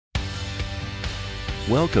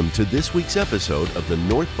Welcome to this week's episode of the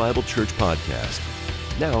North Bible Church Podcast.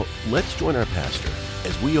 Now, let's join our pastor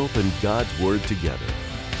as we open God's Word together.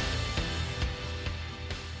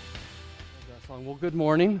 Well, good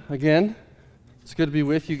morning again. It's good to be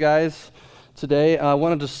with you guys today. I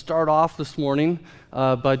wanted to start off this morning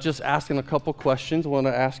by just asking a couple questions. I want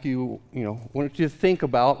to ask you, wanted you to think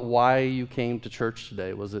about why you came to church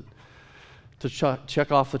today. Was it to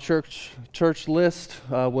check off the church list?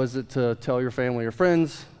 Was it to tell your family or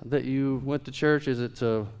friends that you went to church? Is it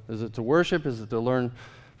to worship? Is it to learn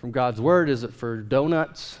from God's Word? Is it for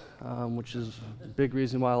donuts, which is a big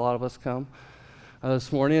reason why a lot of us come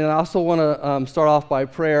this morning? And I also want to start off by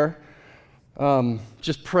prayer,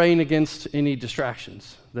 just praying against any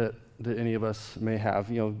distractions that any of us may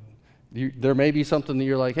have. There may be something that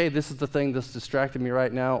you're like, hey, this is the thing that's distracting me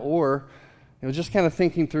right now, or just kind of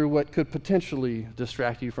thinking through what could potentially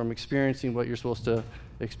distract you from experiencing what you're supposed to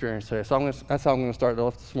experience today. So that's how I'm going to start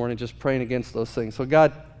off this morning, just praying against those things. So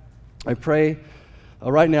God, I pray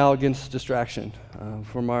right now against distraction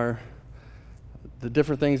from the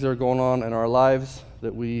different things that are going on in our lives,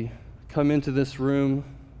 that we come into this room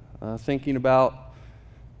thinking about,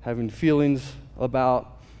 having feelings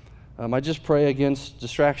about. I just pray against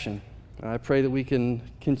distraction. I pray that we can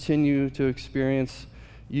continue to experience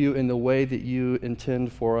you in the way that you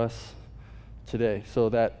intend for us today. So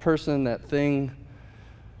that person, that thing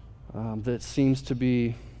that seems to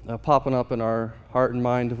be popping up in our heart and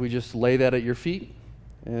mind, we just lay that at your feet,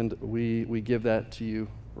 and we give that to you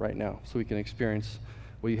right now so we can experience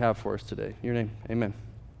what you have for us today. In your name, amen.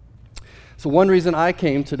 So one reason I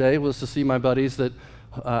came today was to see my buddies that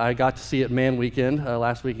I got to see at Man Weekend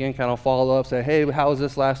last weekend, kind of follow up, say, hey, how was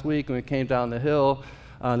this last week? And we came down the hill.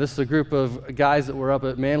 This is a group of guys that were up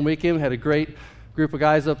at Man Weekend. We had a great group of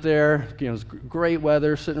guys up there. It was great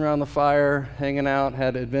weather, sitting around the fire, hanging out,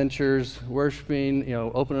 had adventures, worshiping,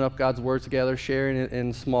 opening up God's Word together, sharing it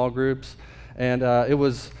in small groups. And it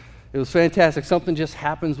was fantastic. Something just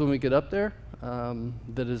happens when we get up there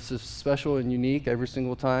that is just special and unique every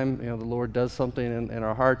single time. The Lord does something in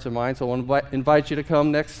our hearts and minds. So I want to invite you to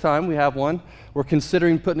come next time we have one. We're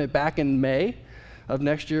considering putting it back in May of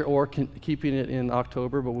next year, or keeping it in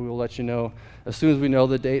October, but we will let you know as soon as we know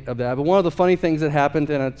the date of that. But one of the funny things that happened,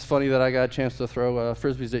 and it's funny that I got a chance to throw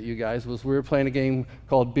frisbees at you guys, was we were playing a game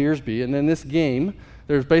called Beersby, and in this game,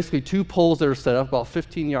 there's basically two poles that are set up about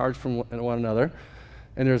 15 yards from one another,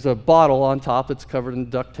 and there's a bottle on top that's covered in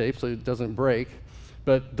duct tape so it doesn't break.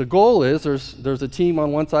 But the goal is there's a team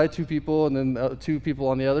on one side, two people, and then two people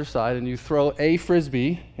on the other side, and you throw a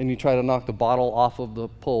frisbee, and you try to knock the bottle off of the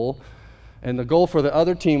pole. And the goal for the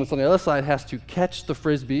other team that's on the other side has to catch the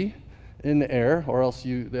frisbee in the air, or else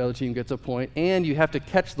the other team gets a point. And you have to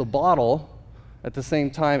catch the bottle at the same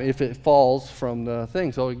time if it falls from the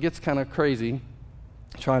thing. So it gets kind of crazy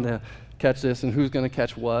trying to catch this and who's going to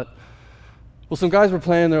catch what. Well, some guys were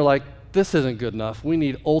playing, they're like, this isn't good enough. We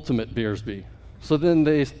need ultimate Beersby. So then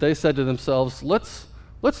they said to themselves, let's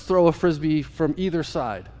throw a frisbee from either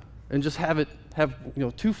side and just have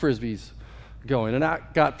two frisbees going. And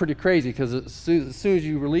that got pretty crazy because as soon as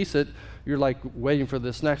you release it, you're like waiting for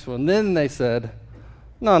this next one. And then they said,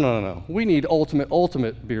 no, we need ultimate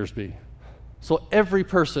Beersby. So every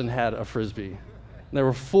person had a frisbee. And there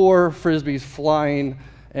were 4 frisbees flying,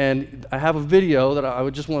 and I have a video that I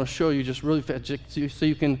would just want to show you just really fast so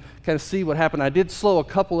you can kind of see what happened. I did slow a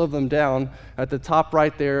couple of them down. At the top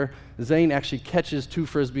right there, Zane actually catches 2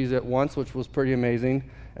 frisbees at once, which was pretty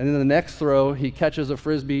amazing. And then the next throw, he catches a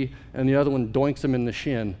frisbee, and the other one doinks him in the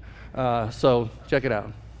shin. So check it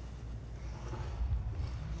out.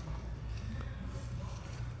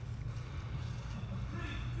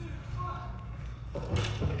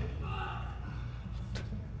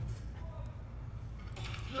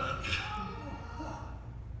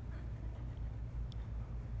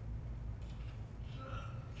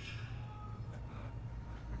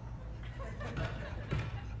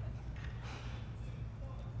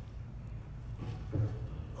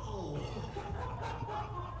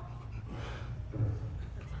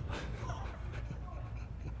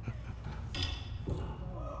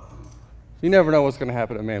 You never know what's going to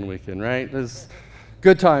happen at Man Weekend, right? There's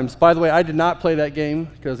good times. By the way, I did not play that game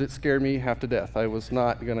because it scared me half to death. I was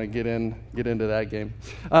not going to get into that game.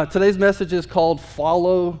 Today's message is called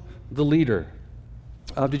Follow the Leader.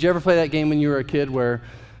 Did you ever play that game when you were a kid where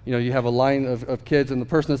you have a line of kids and the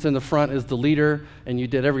person that's in the front is the leader, and you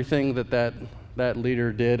did everything that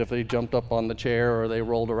leader did if they jumped up on the chair or they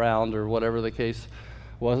rolled around or whatever the case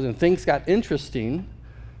was, and things got interesting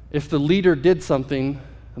if the leader did something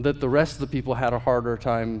that the rest of the people had a harder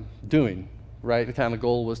time doing, right? The kind of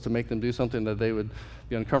goal was to make them do something that they would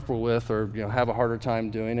be uncomfortable with or have a harder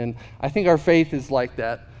time doing. And I think our faith is like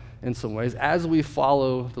that in some ways. As we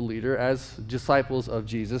follow the leader, as disciples of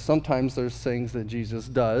Jesus, sometimes there's things that Jesus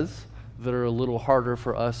does that are a little harder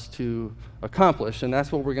for us to accomplish. And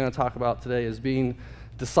that's what we're going to talk about today, is being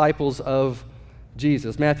disciples of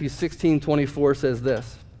Jesus. Matthew 16:24 says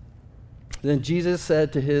this: "Then Jesus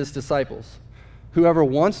said to his disciples, 'Whoever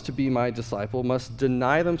wants to be my disciple must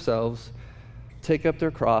deny themselves, take up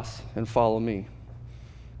their cross, and follow me.'"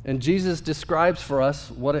 And Jesus describes for us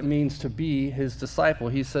what it means to be his disciple.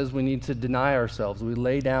 He says we need to deny ourselves. We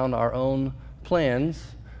lay down our own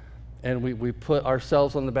plans, and we put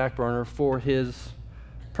ourselves on the back burner for his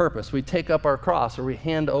purpose. We take up our cross, or we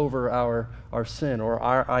hand over our sin or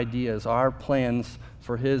our ideas, our plans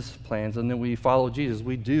for his plans, and then we follow Jesus.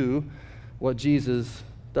 We do what Jesus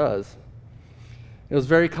does. It was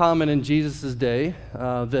very common in Jesus' day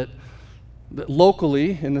that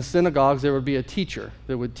locally in the synagogues there would be a teacher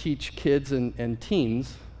that would teach kids and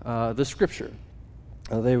teens the scripture.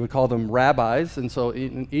 They would call them rabbis, and so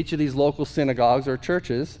in each of these local synagogues or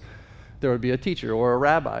churches, there would be a teacher or a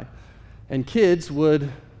rabbi. And kids would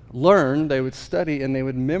learn, they would study, and they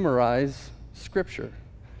would memorize scripture.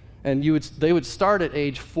 And they would start at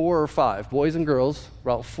age 4 or 5. Boys and girls,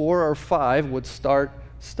 about 4 or 5, would start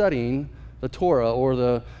studying the Torah, or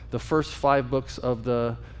the first 5 books of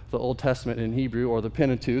the Old Testament in Hebrew, or the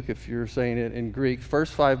Pentateuch, if you're saying it in Greek,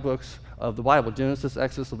 first 5 books of the Bible: Genesis,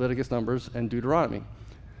 Exodus, Leviticus, Numbers, and Deuteronomy.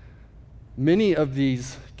 Many of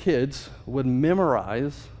these kids would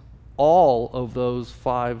memorize all of those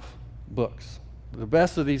 5 books. The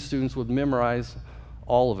best of these students would memorize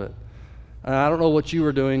all of it. And I don't know what you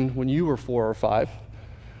were doing when you were 4 or 5.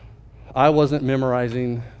 I wasn't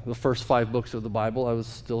memorizing the first 5 books of the Bible. I was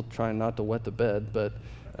still trying not to wet the bed, but,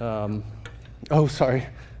 oh, sorry,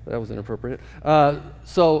 that was inappropriate.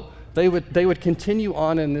 So they would continue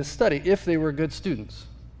on in this study if they were good students.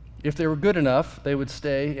 If they were good enough, they would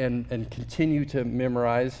stay and continue to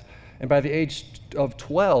memorize. And by the age of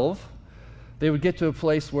 12, they would get to a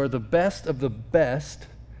place where the best of the best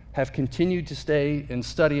have continued to stay and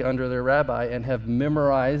study under their rabbi and have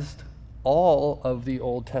memorized all of the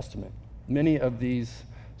Old Testament. Many of these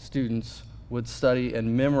students would study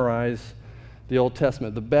and memorize the Old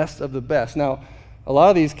Testament, the best of the best. Now, a lot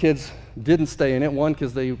of these kids didn't stay in it, one,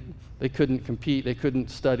 because they couldn't compete, they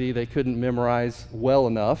couldn't study, they couldn't memorize well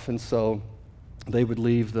enough, and so they would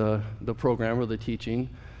leave the program or the teaching.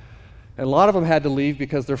 And a lot of them had to leave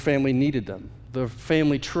because their family needed them. The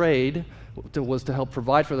family trade was to help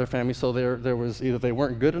provide for their family, so there was either they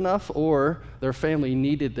weren't good enough or their family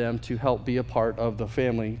needed them to help be a part of the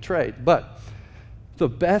family trade. But the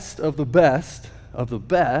best of the best of the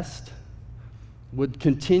best would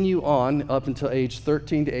continue on up until age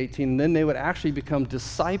 13 to 18, and then they would actually become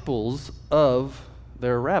disciples of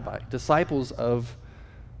their rabbi, disciples of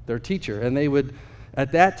their teacher. And they would,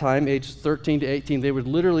 at that time, age 13 to 18, they would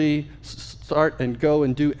literally start and go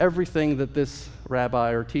and do everything that this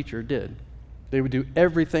rabbi or teacher did. They would do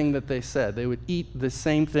everything that they said. They would eat the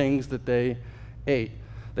same things that they ate.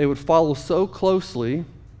 They would follow so closely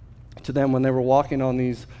to them when they were walking on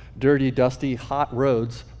these dirty, dusty, hot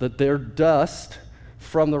roads that their dust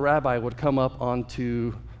from the rabbi would come up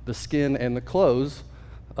onto the skin and the clothes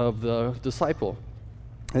of the disciple.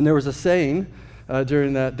 And there was a saying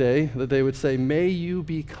during that day that they would say, "May you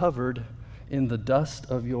be covered in the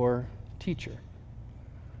dust of your teacher."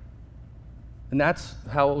 And that's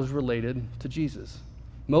how it was related to Jesus.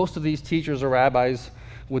 Most of these teachers or rabbis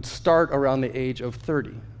would start around the age of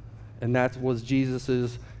 30. And that was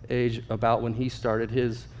Jesus' age about when he started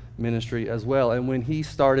his ministry as well, and when he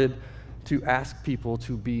started to ask people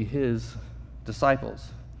to be his disciples.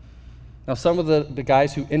 Now, some of the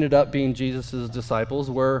guys who ended up being Jesus' disciples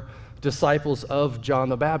were disciples of John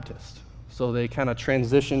the Baptist. So they kind of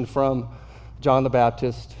transitioned from John the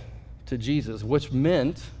Baptist to Jesus, which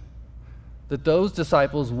meant that those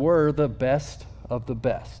disciples were the best of the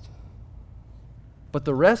best. But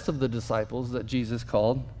the rest of the disciples that Jesus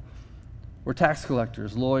called were tax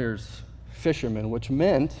collectors, lawyers, fishermen, which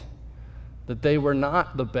meant that they were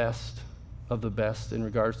not the best of the best in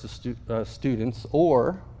regards to students,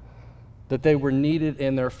 or that they were needed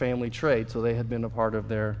in their family trade, so they had been a part of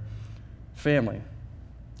their family,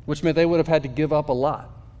 which meant they would have had to give up a lot.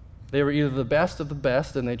 They were either the best of the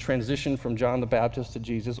best and they transitioned from John the Baptist to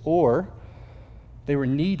Jesus, or they were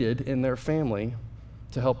needed in their family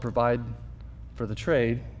to help provide for the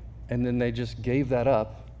trade, and then they just gave that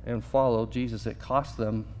up and followed Jesus. It cost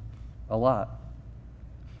them a lot.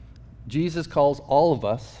 Jesus calls all of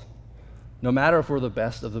us, no matter if we're the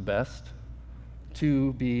best of the best,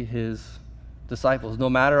 to be his disciples. No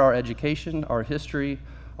matter our education, our history,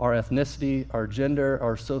 our ethnicity, our gender,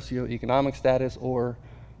 our socioeconomic status, or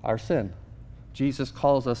our sin, Jesus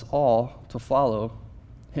calls us all to follow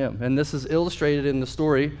him. And this is illustrated in the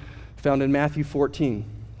story found in Matthew 14,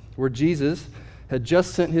 where Jesus had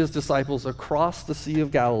just sent his disciples across the Sea of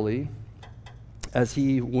Galilee as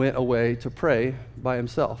he went away to pray by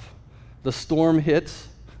himself. The storm hits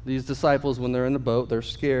these disciples when they're in the boat. They're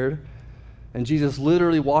scared. And Jesus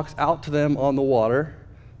literally walks out to them on the water,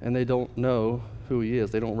 and they don't know who he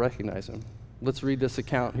is. They don't recognize him. Let's read this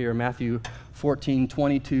account here, Matthew 14,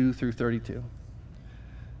 22 through 32.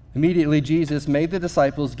 Immediately, Jesus made the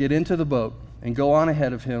disciples get into the boat and go on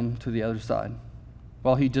ahead of him to the other side,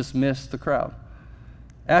 while he dismissed the crowd.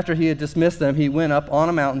 After he had dismissed them, he went up on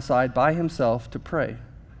a mountainside by himself to pray.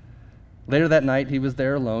 Later that night, he was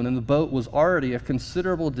there alone, and the boat was already a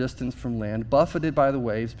considerable distance from land, buffeted by the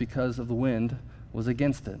waves because of the wind was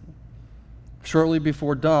against it. Shortly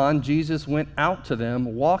before dawn, Jesus went out to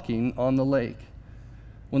them walking on the lake.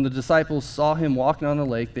 When the disciples saw him walking on the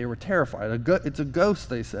lake, they were terrified. It's a ghost,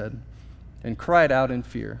 they said, and cried out in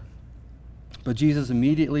fear. But Jesus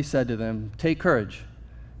immediately said to them, "Take courage,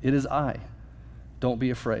 it is I. Don't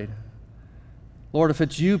be afraid." "Lord, if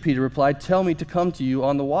it's you," Peter replied, "tell me to come to you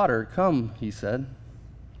on the water." "Come," he said.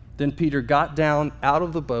 Then Peter got down out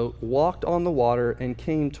of the boat, walked on the water, and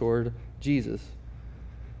came toward Jesus.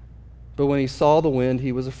 But when he saw the wind,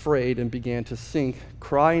 he was afraid and began to sink,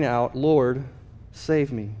 crying out, "Lord,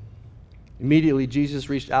 save me." Immediately Jesus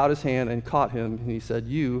reached out his hand and caught him, and he said,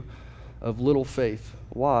 "You of little faith,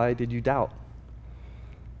 why did you doubt?"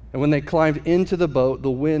 And when they climbed into the boat,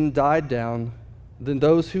 the wind died down. Then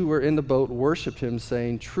those who were in the boat worshiped him,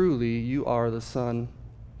 saying, "Truly, you are the Son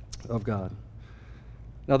of God."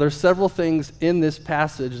 Now, there's several things in this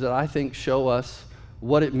passage that I think show us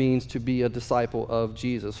what it means to be a disciple of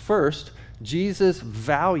Jesus. First, Jesus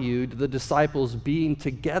valued the disciples being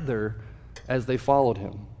together as they followed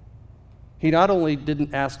him. He not only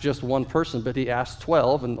didn't ask just one person, but he asked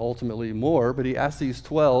 12 and ultimately more, but he asked these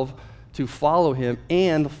 12 to follow him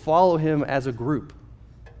and follow him as a group.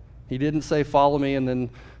 He didn't say, "Follow me," and then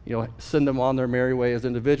send them on their merry way as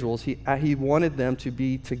individuals. He wanted them to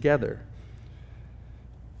be together.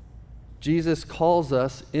 Jesus calls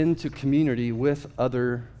us into community with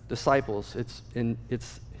other disciples.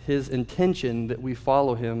 It's his intention that we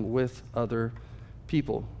follow him with other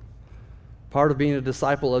people. Part of being a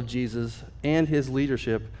disciple of Jesus and his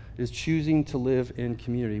leadership is choosing to live in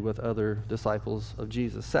community with other disciples of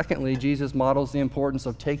Jesus. Secondly, Jesus models the importance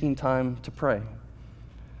of taking time to pray.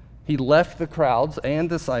 He left the crowds and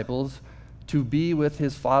disciples to be with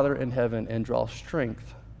his Father in heaven and draw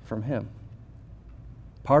strength from him.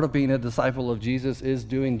 Part of being a disciple of Jesus is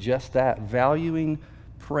doing just that, valuing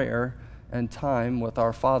prayer and time with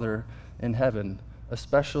our Father in heaven,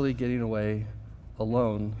 especially getting away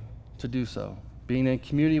alone to do so, being in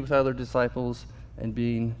community with other disciples and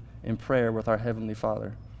being in prayer with our Heavenly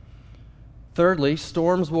Father. Thirdly,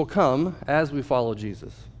 storms will come as we follow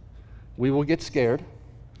Jesus. We will get scared,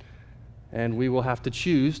 and we will have to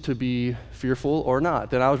choose to be fearful or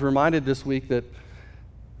not. And I was reminded this week that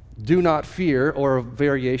 "do not fear," or a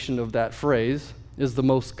variation of that phrase, is the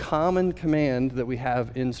most common command that we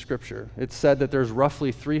have in Scripture. It's said that there's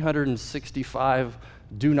roughly 365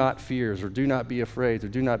 "do not fears," or "do not be afraid," or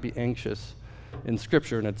 "do not be anxious" in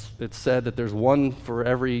Scripture, and it's said that there's one for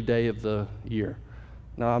every day of the year.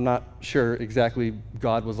 Now, I'm not sure exactly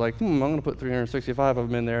God was like, I'm going to put 365 of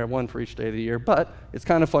them in there, one for each day of the year, but it's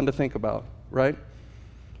kind of fun to think about, right?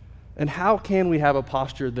 And how can we have a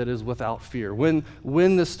posture that is without fear? When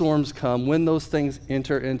the storms come, when those things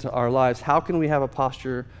enter into our lives, how can we have a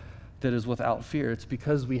posture that is without fear? It's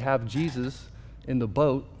because we have Jesus in the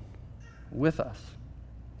boat with us.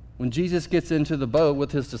 When Jesus gets into the boat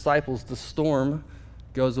with his disciples, the storm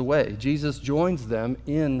goes away. Jesus joins them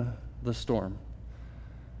in the storm.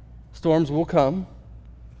 Storms will come.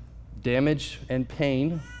 Damage and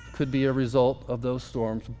pain could be a result of those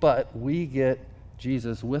storms, but we get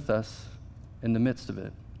Jesus with us in the midst of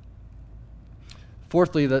it.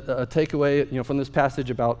 Fourthly, a takeaway from this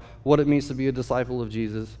passage about what it means to be a disciple of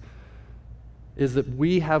Jesus is that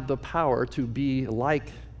we have the power to be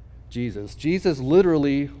like Jesus. Jesus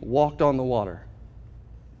literally walked on the water.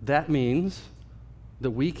 That means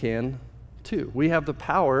that we can too. We have the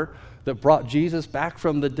power that brought Jesus back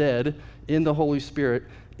from the dead in the Holy Spirit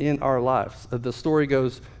in our lives. The story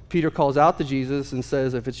goes, Peter calls out to Jesus and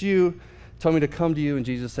says, "If it's you, tell me to come to you." And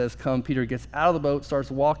Jesus says, "Come." Peter gets out of the boat, starts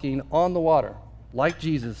walking on the water like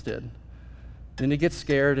Jesus did. Then he gets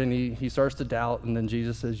scared and he starts to doubt, and then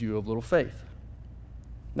Jesus says, "You have little faith."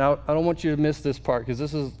 Now, I don't want you to miss this part because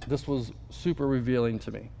this was super revealing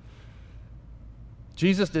to me.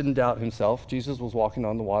 Jesus didn't doubt himself. Jesus was walking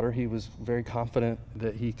on the water. He was very confident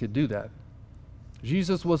that he could do that.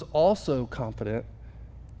 Jesus was also confident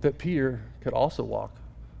that Peter could also walk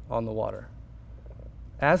on the water.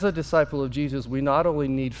 As a disciple of Jesus, we not only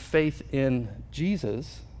need faith in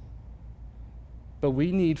Jesus, but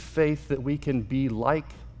we need faith that we can be like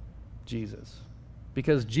Jesus.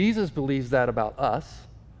 Because Jesus believes that about us,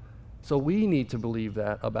 so we need to believe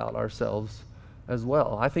that about ourselves as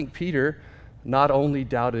well. I think Peter not only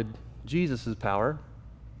doubted Jesus' power,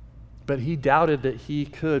 but he doubted that he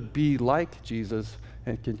could be like Jesus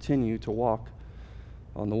and continue to walk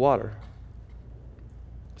on the water.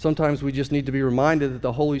 Sometimes we just need to be reminded that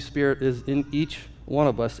the Holy Spirit is in each one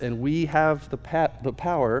of us, and we have the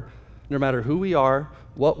power, no matter who we are,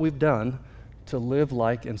 what we've done, to live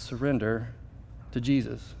like and surrender to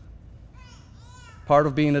Jesus. Part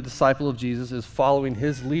of being a disciple of Jesus is following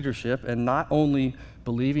his leadership and not only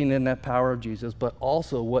believing in that power of Jesus, but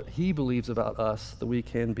also what he believes about us, that we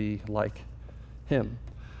can be like him.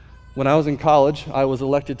 When I was in college, I was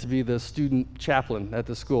elected to be the student chaplain at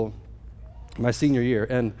the school my senior year,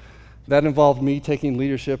 and that involved me taking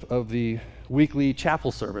leadership of the weekly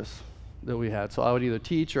chapel service that we had. So I would either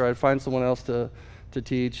teach or I'd find someone else to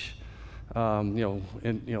teach,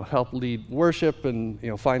 help lead worship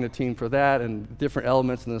and, find a team for that and different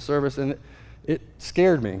elements in the service. And it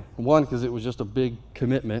scared me. One, because it was just a big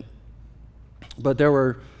commitment. But there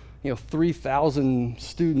were, 3,000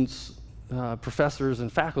 students, professors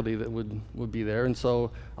and faculty that would be there. And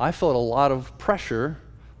so I felt a lot of pressure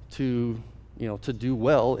to do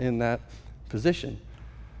well in that position.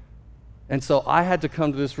 And so I had to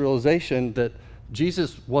come to this realization that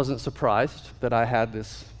Jesus wasn't surprised that I had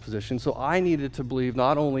this position. So I needed to believe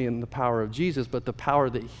not only in the power of Jesus, but the power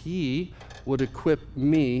that he would equip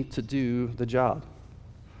me to do the job.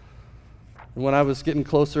 And when I was getting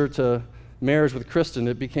closer to marriage with Kristen,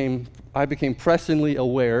 I became pressingly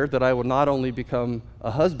aware that I would not only become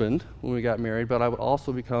a husband when we got married, but I would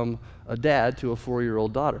also become a dad to a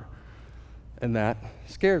 4-year-old daughter. And that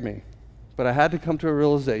scared me. But I had to come to a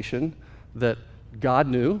realization that God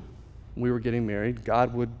knew we were getting married,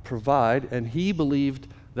 God would provide, and he believed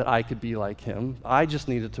that I could be like him. I just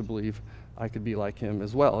needed to believe I could be like him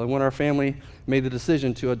as well. And when our family made the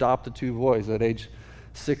decision to adopt the 2 boys at age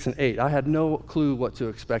 6 and 8, I had no clue what to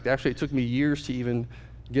expect. Actually, it took me years to even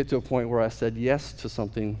get to a point where I said yes to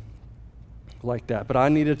something like that. But I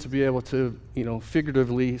needed to be able to,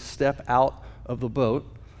 figuratively step out of the boat,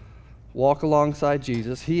 walk alongside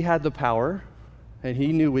Jesus. He had the power, and he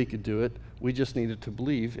knew we could do it. We just needed to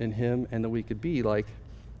believe in him and that we could be like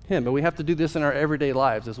him. But we have to do this in our everyday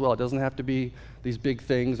lives as well. It doesn't have to be these big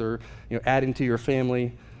things or adding to your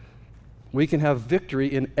family. We can have victory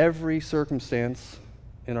in every circumstance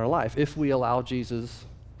in our life if we allow Jesus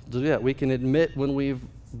to do that. We can admit when we've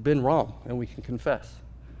been wrong and we can confess.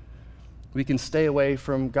 We can stay away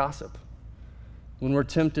from gossip. When we're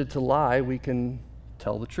tempted to lie, we can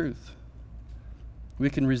tell the truth. We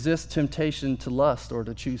can resist temptation to lust or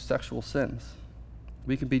to choose sexual sins.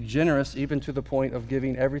 We can be generous even to the point of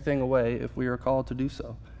giving everything away if we are called to do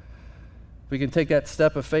so. We can take that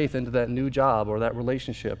step of faith into that new job or that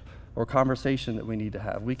relationship or conversation that we need to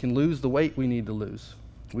have. We can lose the weight we need to lose.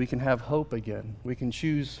 We can have hope again. We can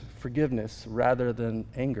choose forgiveness rather than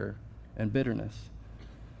anger and bitterness.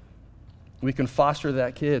 We can foster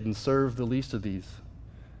that kid and serve the least of these.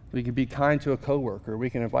 We can be kind to a coworker. We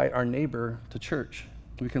can invite our neighbor to church.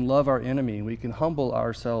 We can love our enemy. We can humble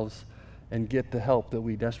ourselves and get the help that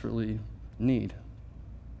we desperately need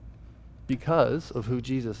because of who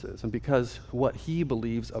Jesus is and because what he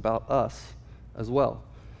believes about us as well.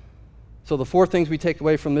 So the 4 things we take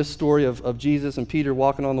away from this story of Jesus and Peter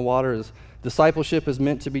walking on the water is discipleship is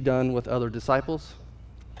meant to be done with other disciples.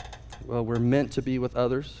 Well, we're meant to be with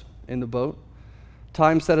others in the boat.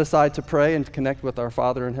 Time set aside to pray and to connect with our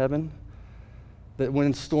Father in heaven. That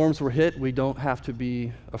when storms were hit, we don't have to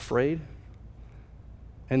be afraid.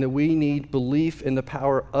 And that we need belief in the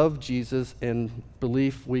power of Jesus and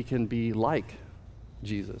belief we can be like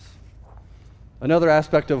Jesus. Another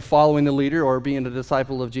aspect of following the leader or being a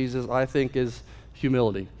disciple of Jesus, I think, is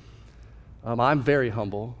humility. I'm very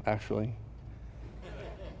humble, actually.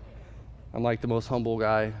 I'm like the most humble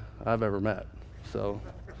guy I've ever met. So,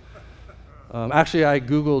 actually, I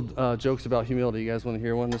Googled jokes about humility. You guys want to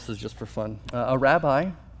hear one? This is just for fun. A rabbi,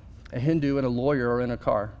 a Hindu, and a lawyer are in a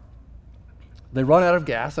car. They run out of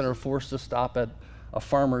gas and are forced to stop at a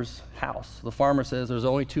farmer's house. The farmer says, there's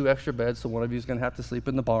only 2 extra beds, so one of you is going to have to sleep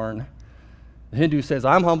in the barn. The Hindu says,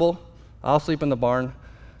 I'm humble. I'll sleep in the barn.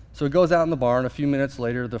 So he goes out in the barn. A few minutes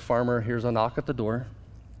later, the farmer hears a knock at the door.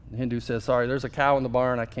 The Hindu says, sorry, there's a cow in the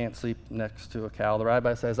barn. I can't sleep next to a cow. The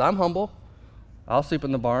rabbi says, I'm humble. I'll sleep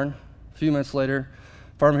in the barn. A few minutes later,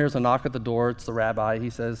 farmer hears a knock at the door. It's the rabbi. He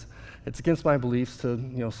says, it's against my beliefs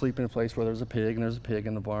to sleep in a place where there's a pig, and there's a pig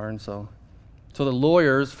in the barn. So the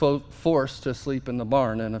lawyer's forced to sleep in the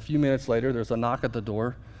barn. And a few minutes later, there's a knock at the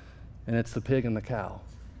door, and it's the pig and the cow.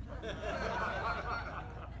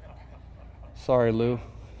 Sorry, Lou.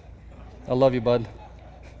 I love you, bud.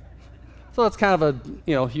 So it's kind of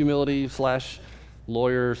a, humility /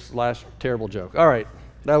 lawyer / terrible joke. All right,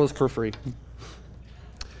 that was for free.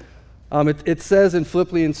 It says in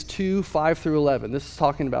Philippians 2, 5 through 11, this is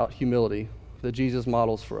talking about humility that Jesus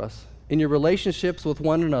models for us. In your relationships with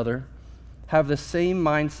one another, have the same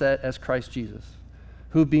mindset as Christ Jesus,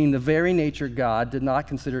 who being the very nature God, did not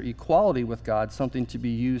consider equality with God something to be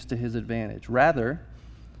used to his advantage. Rather,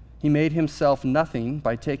 he made himself nothing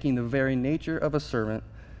by taking the very nature of a servant,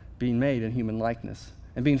 being made in human likeness.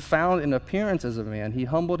 And being found in appearance as a man, he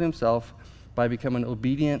humbled himself by becoming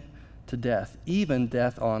obedient to death, even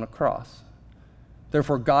death on a cross.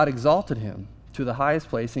 Therefore God exalted him to the highest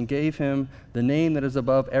place and gave him the name that is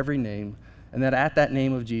above every name, and that at that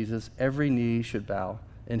name of Jesus every knee should bow,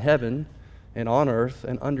 in heaven and on earth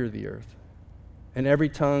and under the earth, and every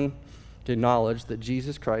tongue to acknowledge that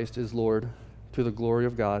Jesus Christ is Lord, to the glory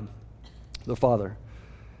of God the Father.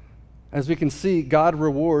 As we can see, God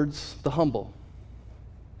rewards the humble.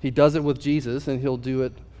 He does it with Jesus, and he'll do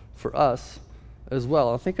it for us as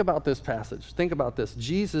well. Now think about this passage. Think about this.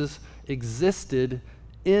 Jesus existed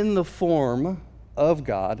in the form of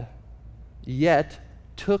God, yet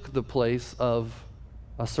took the place of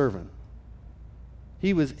a servant.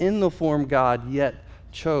 He was in the form God, yet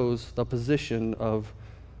chose the position of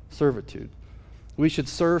servitude. We should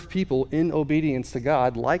serve people in obedience to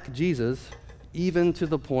God like Jesus, even to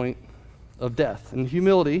the point of death. And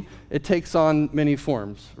humility, it takes on many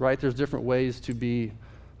forms, right? There's different ways to be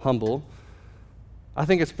humble. I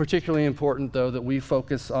think it's particularly important, though, that we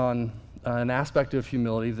focus on an aspect of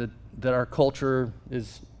humility that our culture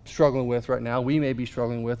is struggling with right now, we may be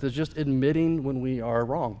struggling with, is just admitting when we are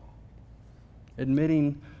wrong.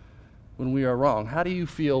 Admitting when we are wrong. How do you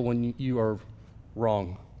feel when you are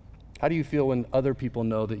wrong? How do you feel when other people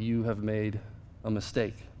know that you have made a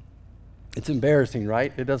mistake? It's embarrassing,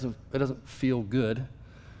 right? It doesn't feel good.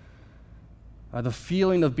 The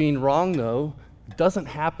feeling of being wrong, though, doesn't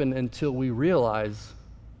happen until we realize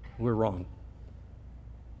we're wrong.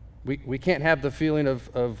 We can't have the feeling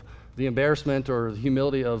of the embarrassment or the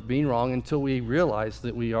humility of being wrong until we realize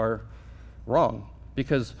that we are wrong.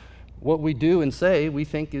 Because what we do and say, we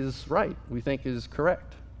think is right, we think is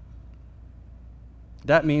correct.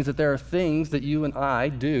 That means that there are things that you and I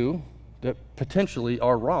do that potentially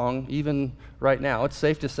are wrong, even right now. It's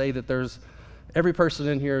safe to say that every person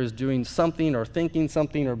in here is doing something or thinking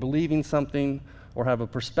something or believing something or have a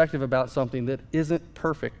perspective about something that isn't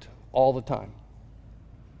perfect all the time.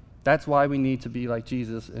 That's why we need to be like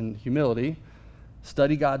Jesus in humility,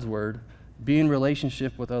 study God's word, be in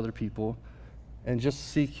relationship with other people, and just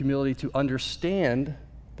seek humility to understand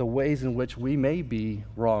the ways in which we may be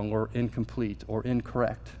wrong or incomplete or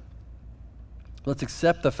incorrect. Let's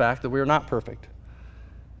accept the fact that we are not perfect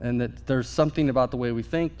and that there's something about the way we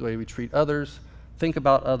think, the way we treat others, think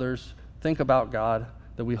about God,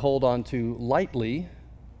 that we hold on to lightly,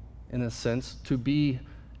 in a sense, to be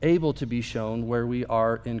able to be shown where we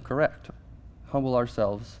are incorrect. Humble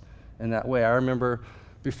ourselves in that way. I remember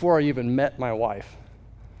before I even met my wife,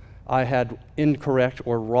 I had incorrect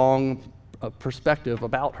or wrong perspective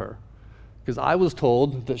about her, because I was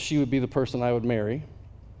told that she would be the person I would marry,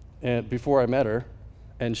 and before I met her,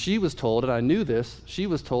 and she was told, and I knew this, she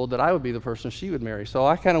was told that I would be the person she would marry. So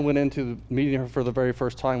I kind of went into meeting her for the very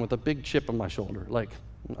first time with a big chip on my shoulder, like,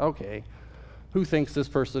 okay, who thinks this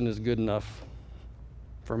person is good enough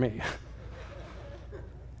for me?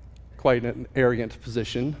 Quite an arrogant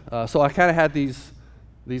position. So I kind of had these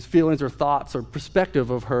feelings or thoughts or perspective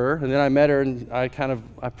of her, and then I met her, and I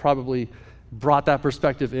probably brought that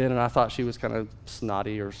perspective in, and I thought she was kind of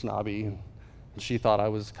snotty or snobby, and she thought I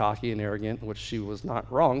was cocky and arrogant, which she was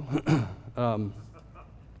not wrong.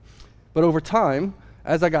 But over time,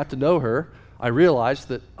 as I got to know her, I realized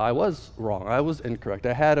that I was wrong. I was incorrect.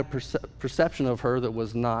 I had a perception of her that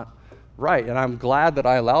was not right, and I'm glad that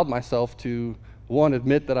I allowed myself to, one,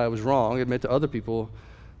 admit that I was wrong, admit to other people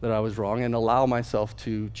that I was wrong, and allow myself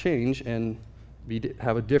to change and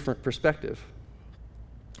have a different perspective.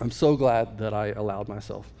 I'm so glad that I allowed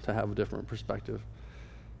myself to have a different perspective.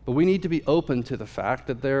 But we need to be open to the fact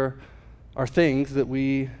that there are things that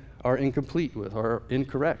we are incomplete with, or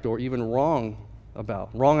incorrect, or even wrong about,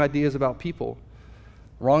 wrong ideas about people,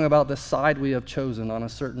 wrong about the side we have chosen on a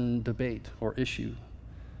certain debate or issue,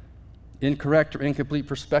 incorrect or incomplete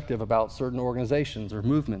perspective about certain organizations or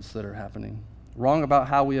movements that are happening, wrong about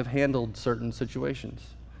how we have handled certain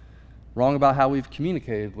situations, wrong about how we've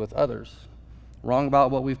communicated with others, wrong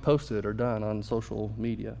about what we've posted or done on social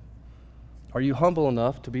media. Are you humble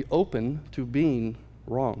enough to be open to being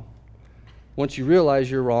wrong? Once you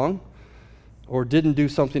realize you're wrong or didn't do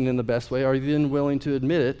something in the best way, are you then willing to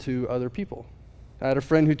admit it to other people? I had a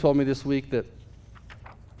friend who told me this week that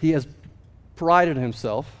he has prided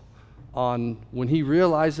himself on when he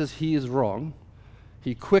realizes he is wrong,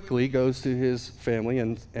 he quickly goes to his family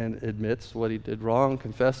and admits what he did wrong,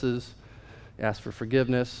 confesses, asks for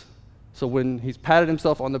forgiveness. So when he's patted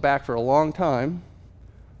himself on the back for a long time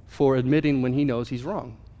for admitting when he knows he's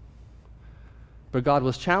wrong. But God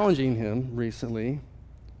was challenging him recently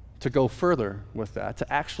to go further with that,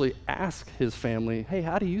 to actually ask his family, hey,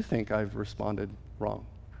 how do you think I've responded wrong?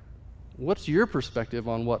 What's your perspective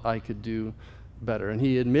on what I could do better? And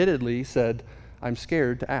he admittedly said, I'm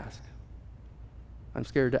scared to ask. I'm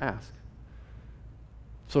scared to ask.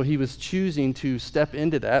 So he was choosing to step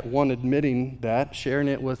into that, one, admitting that, sharing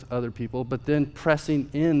it with other people, but then pressing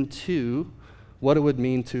into what it would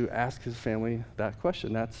mean to ask his family that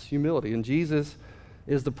question. That's humility. And Jesus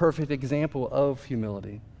is the perfect example of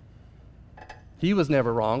humility. He was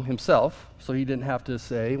never wrong himself, so he didn't have to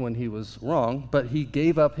say when he was wrong, but he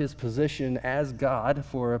gave up his position as God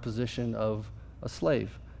for a position of a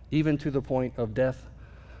slave, even to the point of death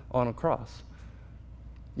on a cross.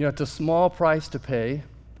 You know, it's a small price to pay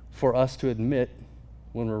for us to admit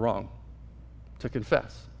when we're wrong, to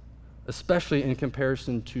confess, especially in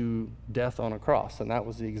comparison to death on a cross. And that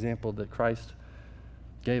was the example that Christ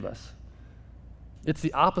gave us. It's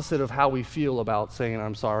the opposite of how we feel about saying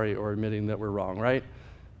I'm sorry or admitting that we're wrong, right?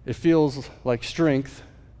 It feels like strength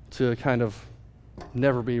to kind of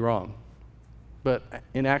never be wrong. But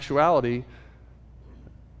in actuality,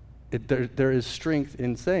 there is strength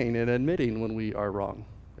in saying and admitting when we are wrong.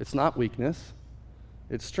 It's not weakness,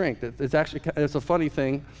 it's strength. It's a funny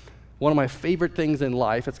thing. One of my favorite things in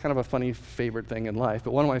life, it's kind of a funny favorite thing in life,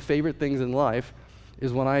 but one of my favorite things in life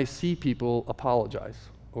is when I see people apologize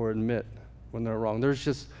or admit when they're wrong. There's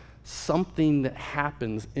just something that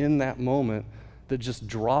happens in that moment that just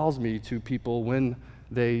draws me to people when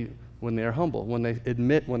they are humble, when they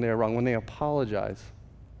admit when they're wrong, when they apologize.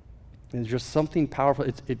 And there's just something powerful.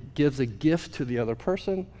 It gives a gift to the other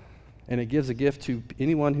person, and it gives a gift to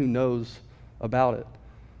anyone who knows about it.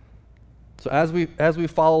 So as we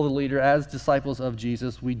follow the leader, as disciples of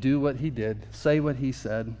Jesus, we do what he did, say what he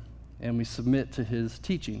said, and we submit to his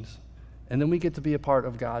teachings. And then we get to be a part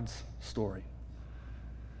of God's story.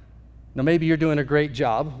 Now, maybe you're doing a great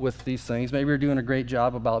job with these things. Maybe you're doing a great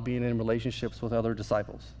job about being in relationships with other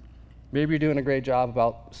disciples. Maybe you're doing a great job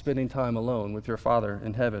about spending time alone with your Father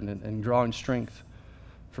in heaven and drawing strength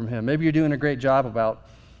from him. Maybe you're doing a great job about,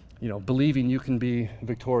 believing you can be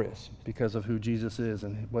victorious because of who Jesus is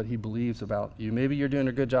and what he believes about you. Maybe you're doing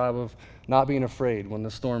a good job of not being afraid when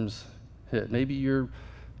the storms hit. Maybe you're,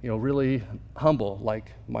 really humble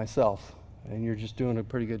like myself, and you're just doing a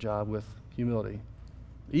pretty good job with humility.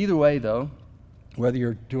 Either way, though, whether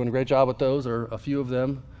you're doing a great job with those or a few of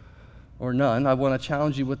them or none, I want to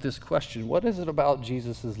challenge you with this question. What is it about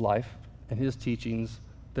Jesus' life and his teachings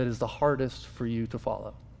that is the hardest for you to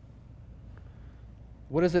follow?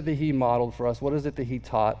 What is it that he modeled for us? What is it that he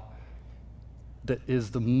taught that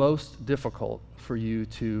is the most difficult for you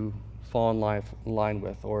to fall in line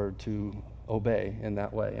with or to obey in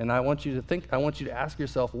that way? And I want you to ask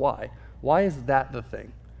yourself why. Why is that the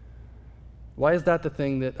thing? Why is that the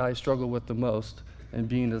thing that I struggle with the most in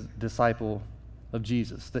being a disciple of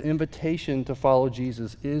Jesus? The invitation to follow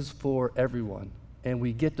Jesus is for everyone, and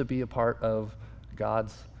we get to be a part of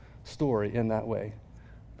God's story in that way.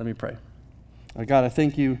 Let me pray. God, I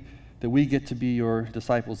thank you that we get to be your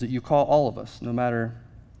disciples, that you call all of us, no matter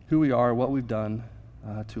who we are, what we've done,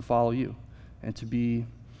 to follow you and to be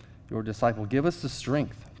your disciple. Give us the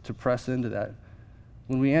strength to press into that.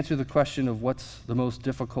 When we answer the question of what's the most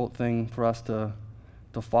difficult thing for us to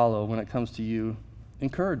follow when it comes to you,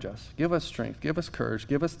 encourage us. Give us strength. Give us courage.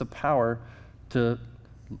 Give us the power to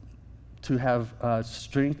have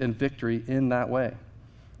strength and victory in that way.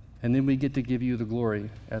 And then we get to give you the glory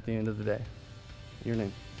at the end of the day. In your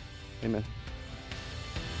name, amen.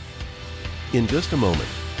 In just a moment,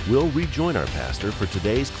 we'll rejoin our pastor for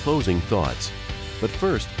today's closing thoughts. But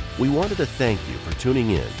first, we wanted to thank you for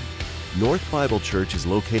tuning in. North Bible Church is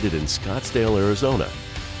located in Scottsdale, Arizona,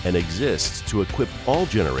 and exists to equip all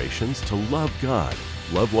generations to love God,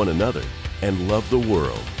 love one another, and love the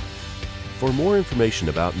world. For more information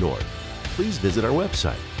about North, please visit our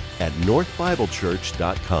website at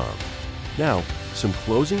northbiblechurch.com. Now, some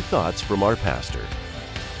closing thoughts from our pastor.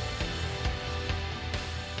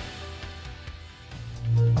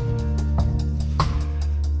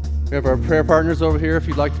 We have our prayer partners over here. If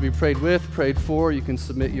you'd like to be prayed with, prayed for, you can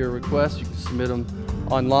submit your requests. You can submit them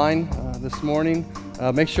online this morning.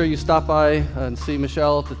 Make sure you stop by and see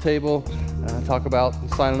Michelle at the table, talk about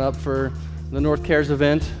signing up for the North Cares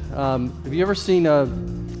event. Have you ever seen a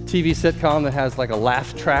TV sitcom that has like a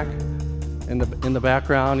laugh track in the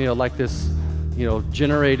background? You know, like this,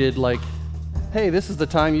 generated like, hey, this is the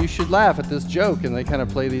time you should laugh at this joke, and they kind of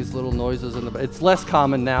play these little noises it's less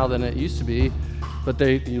common now than it used to be. But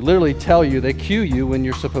they literally tell you, they cue you when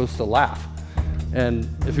you're supposed to laugh. And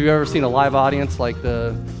if you've ever seen a live audience like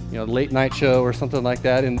the late night show or something like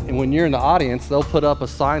that, and when you're in the audience, they'll put up a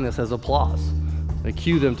sign that says applause. They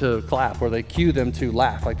cue them to clap, or they cue them to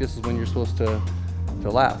laugh, like this is when you're supposed to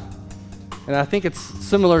laugh. And I think it's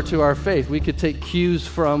similar to our faith. We could take cues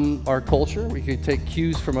from our culture, we could take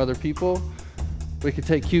cues from other people, we could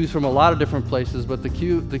take cues from a lot of different places, but the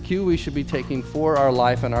cue we should be taking for our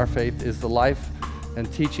life and our faith is the life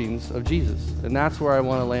and teachings of Jesus. And that's where I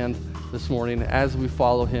want to land this morning as we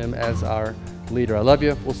follow him as our leader. I love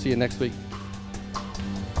you. We'll see you next week.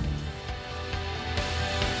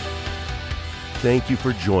 Thank you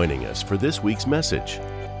for joining us for this week's message.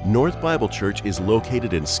 North Bible Church is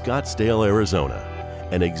located in Scottsdale, Arizona,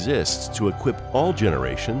 and exists to equip all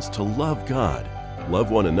generations to love God, love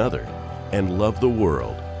one another, and love the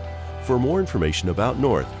world. For more information about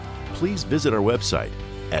North, please visit our website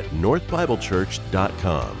at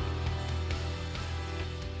northbiblechurch.com.